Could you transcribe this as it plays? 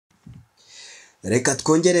Reka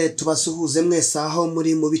twongere tubasuhuze mwese aho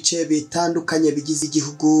muri mu bice bitandukanye bigize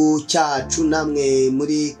igihugu cyacu, namwe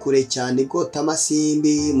muri kure cyane bwota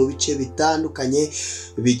amasimbi mu bice bitandukanye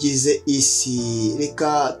bigize isi.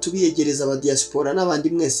 Reka tubiyegereza aba diaspora n'abandi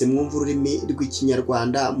mwese mwumva ururimi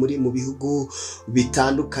rw'ikinyarwanda muri mu bihugu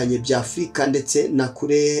bitandukanye bya Afrika ndetse na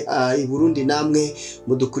kure i Burundi, namwe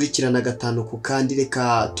mudukurikirana gatanu ku kandi.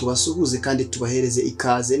 Reka tubasuhuze kandi tubahereze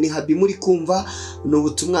ikaze. Ni Habi muri kumva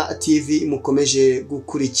n'ubutumwa TV mukomeje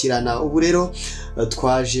gukurikirana. Ubu rero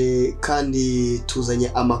twaje kandi tuzanye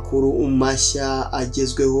amakuru mashya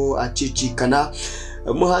agezweho acicikana.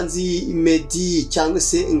 Umuhanzi Meddy cyangwa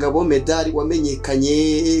se Ngabo Meddy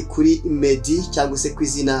wamenyekanye kuri Meddy cyangwa se ku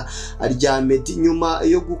izina rya Meddy nyuma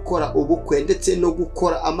yo gukora ubukwe ndetse no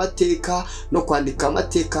gukora amateka no kwandika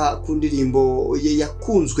amateka ku ndirimbo ye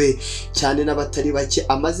yakunzwe cyane n'abatari bake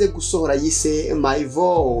amaze gusohora yise My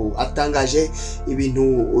Vow, atangaje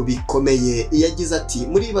ibintu bikomeye. Yagize ati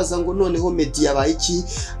muribaza ngo noneho Meddy yabaye iki,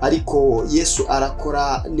 ariko Yesu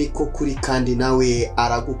arakora niko kuri kandi nawe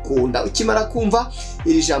aragukunda. Ukimara kumva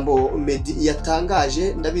iri jambo Meddy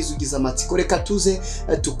yatangaje ndabizugiza amatsiko, reka tuze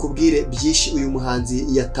tukubwire byinshi uyu muhanzi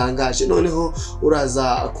yatangaje, noneho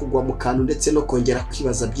uraza kugwa mu kantu ndetse no kongera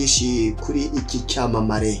kwibaza byinshi kuri iki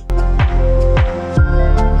cyamamare.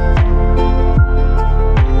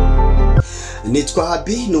 Nitwa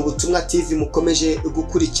Habi, n'ubutumwa TV mukomeje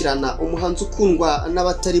gukurikirana. Umuhanzi ukundwa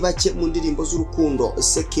n'abatari bake mu ndirimbo z'urukundo,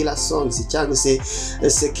 secular songs cyangwa se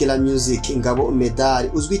secular music, Ngabo Meddy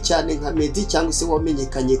uzwi cyane nka Meddy cyangwa se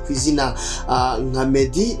wamenyekanye ku izina nka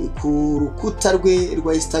Meddy, ku rukuta rwe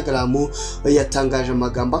rwa Instagram yatangaje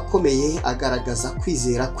amagambo akomeye agaragaza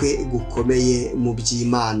kwizera kwe gukomeye mu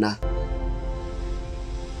by'Imana.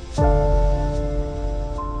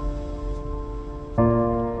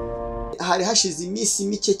 Hari hashize iminsi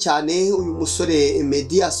mike cyane uyu musore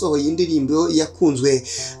Meddy asohoye indirimbo yakunzwe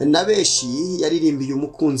na benshi, yaririmbiye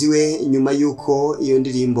umukunzi we nyuma yuko iyo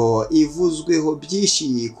ndirimbo ivuzweho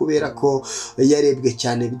byinshi kubera ko yarebwe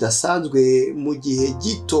cyane bidasanzwe mu gihe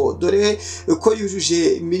gito, dore ko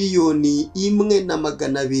yujuje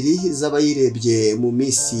 1,200,000 z'abayirebye mu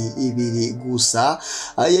minsi 2 gusa.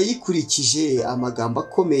 Yayikurikije amagambo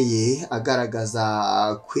akomeye agaragaza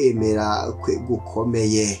kwemera kwe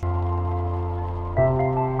gukomeye.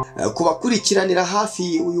 Kubakurikiranira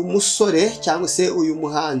hafi uyu musore cyangwa se uyu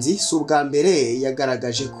muhanzi, si ubwa mbere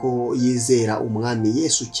yagaragaje ko yizera umwami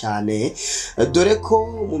Yesu cyane, dore ko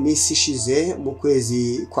mu minsi ishize mu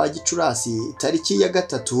kwezi kwa Gicurasi tariki ya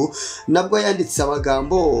 3 nabwo yanditse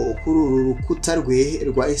amagambo kuri uru rukuta rwe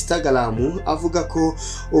rwa Instagram avuga ko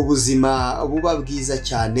ubuzima buba bwiza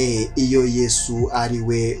cyane iyo Yesu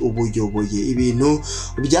ariwe ubuyoboye. Ibintu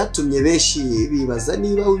byatumye benshi bibaza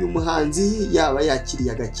niba uyu muhanzi yaba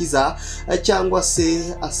yakiriye agakiza cyangwa se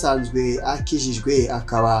asanzwe akijijwe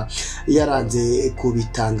akaba yaranze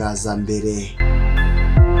kubitangaza mbere.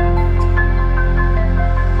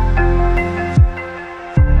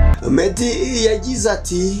 Meddy yagize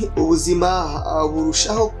ati ubuzima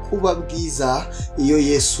burushaho kuba bwiza iyo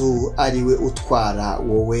Yesu ariwe utwara,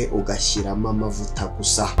 wowe ugashyiramo amavuta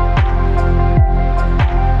gusa.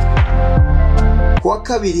 Kuwa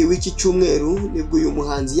kabiri w'iki cyumweru nibwo uyu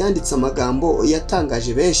muhanzi yanditse amagambo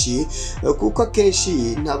yatangaje benshi, kuko akenshi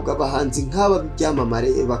ntabwo abahanzi nk'aba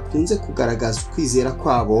byamamare bakunze kugaragaza ukwizera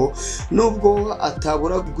kwabo, nubwo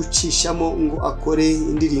atabura gucishamo ngo akore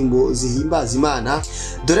indirimbo zihimbaza Imana,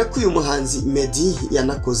 dore ko uyu muhanzi Meddy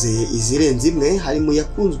yanakoze izirenze imwe, harimo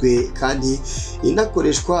yakunzwe kandi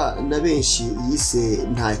inakoreshwa na benshi yise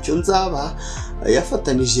Ntacyo Nzaba,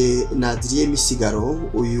 yafatanije na Misigaro.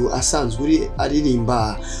 Uyu asanzwe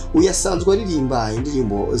aririmba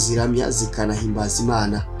indirimbo ziramya zikanahimbaza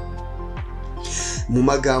Imana. Mu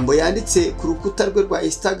magambo yanditse ku rukuta rwe rwa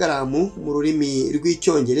Instagram mu rurimi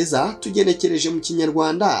rw'icyongereza, tugenekereje mu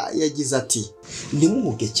kinyarwanda yagize ati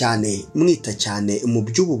ntimuhuge cyane mwita cyane mu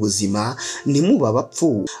by'ubu buzima, ntimuba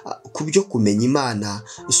abapfu ku byo kumenya Imana.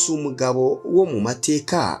 Si umugabo wo mu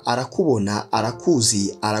mateka, arakubona,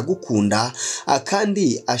 arakuzi, aragukunda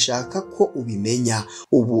kandi ashaka ko ubimenya.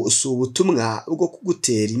 Ubu si ubutumwa bwo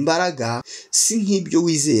kugutera imbaraga, si nk'ibyo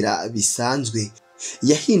wizera bisanzwe.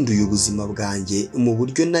 Yahinduye ubuzima bwanjye mu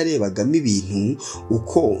buryo narebagamo ibintu,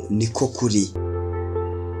 uko niko kuri.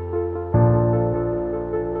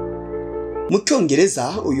 Mu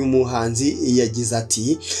cyongereza uyu muhanzi yagize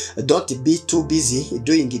ati don't be too busy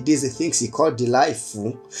doing these things called life,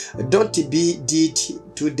 don't be dead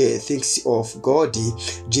to the things of God.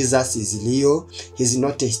 Jesus is real, he's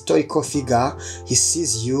not a historical figure. He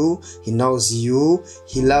sees you, he knows you,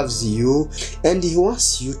 he loves you, and he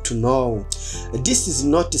wants you to know. This is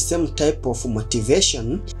not the same type of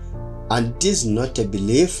motivation. And this is not a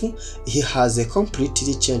belief. He has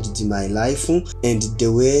completely changed my life and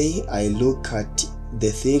the way I look at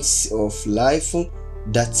the things of life.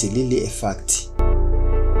 That's really a fact.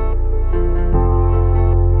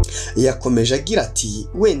 Yakomeje agira ati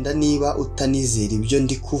wenda niba utanizera ibyo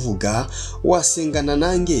ndi kuvuga wasengana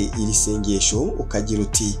nange iri sengesho ukagira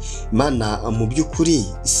uti mana mu by'ukuri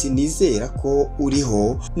sinizera ko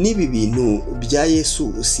uriho n'ibi bintu bya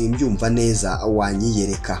Yesu simbyumva neza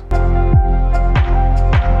wanyiyereka.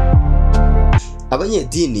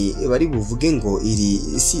 Abanyedini bari buvuge ngo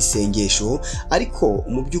iri si isengesho ariko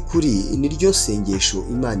mu by'ukuri niryo sengesho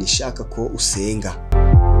Imana ishaka ko usenga.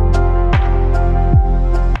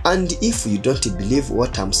 And if you don't believe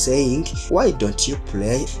what I'm saying, why don't you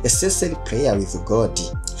pray a sincere prayer with God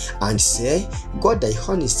and say, God, I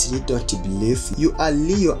honestly don't believe you are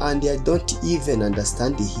real and I don't even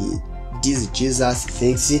understand these Jesus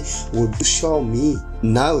things would show me.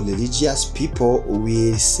 Now religious people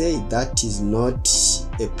will say that is not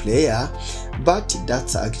a prayer, but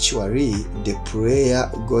that's actually the prayer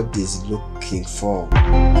God is looking for.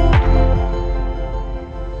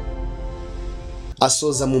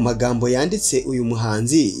 Asoza mu magambo yanditse uyu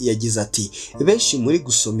muhanzi yagize ati benshi muri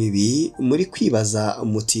gusoma ibi muri kwibaza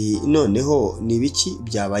muti noneho ni biki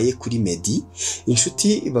byabaye kuri Meddy.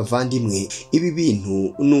 Inshuti bavandimwe, ibi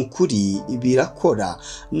bintu nukuri birakora.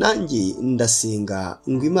 Nanjye ndasenga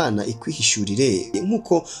ngo Imana ikwihishurire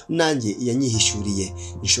nkuko nanjye yanyihishuriye.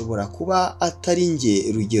 Nshobora kuba atari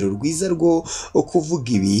nge rugero rwiza rwo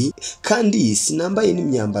kuvuga ibi kandi sinambaye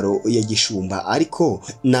n'imyambaro ya gishumba, ariko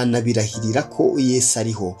nanabirahirira ko Yesu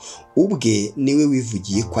ariho, ubwe niwe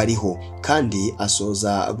wivugiye ko ariho kandi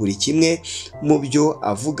asoza buri kimwe mu byo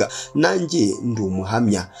avuga. Nanjye ndi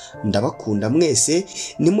umuhamya. Ndabakunda mwese,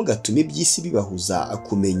 nimugatume iby'isi bibahuza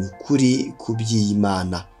kumenya ukuri ku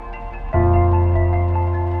by'Imana.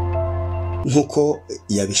 Nkuko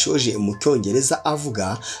yabishoje mu Cyongereza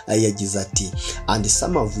avuga, yagize ati and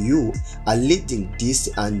some of you are reading this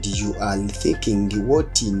and you are thinking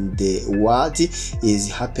what in the world is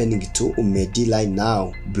happening to Meddy right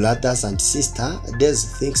now. Brothers and sisters, these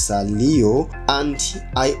things are real and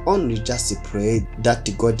I only just pray that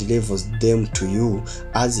God levels them to you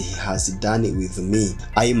as he has done with me.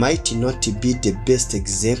 I might not be the best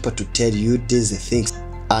example to tell you these things,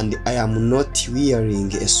 and I am not wearing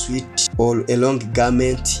a suit or a long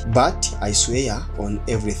garment, but I swear on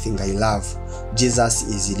everything I love, Jesus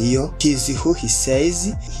is real. He is who he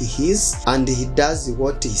says he is, and he does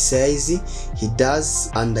what he says he does,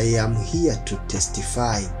 and I am here to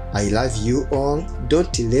testify. I love you all.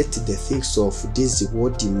 Don't let the things of this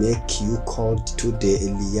world make you cold to the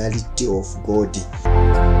reality of God.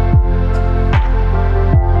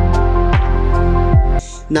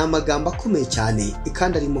 Ni amagambo akomeye cyane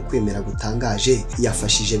kandi arimo kwemera gutangaje.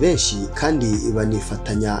 Yafashije benshi kandi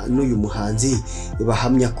banifatanya n'uyu muhanzi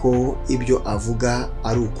bahamya ko ibyo avuga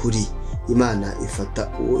ari ukuri. Imana ifata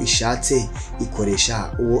uwo ishatse,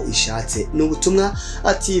 ikoresha uwo ishatse. Ni Ubutumwa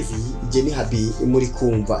TV, jye ni Habi muri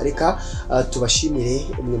kumva. Reka tubashimire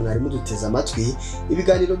mwe mwari muduteze amatwi.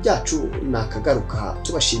 Ibiganiro byacu nakagaruka.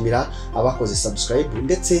 Tubashimira abakoze subscribe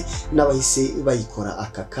ndetse n'abahise bayikora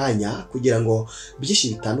aka kanya kugira ngo byinshi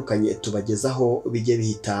bitandukanye tubagezaho bijye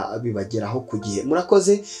bihita bibageraho ku gihe.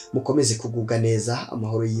 Murakoze, mukomeze kugubwa neza,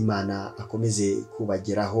 amahoro y'Imana akomeze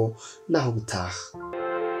kubageraho naho gutaha.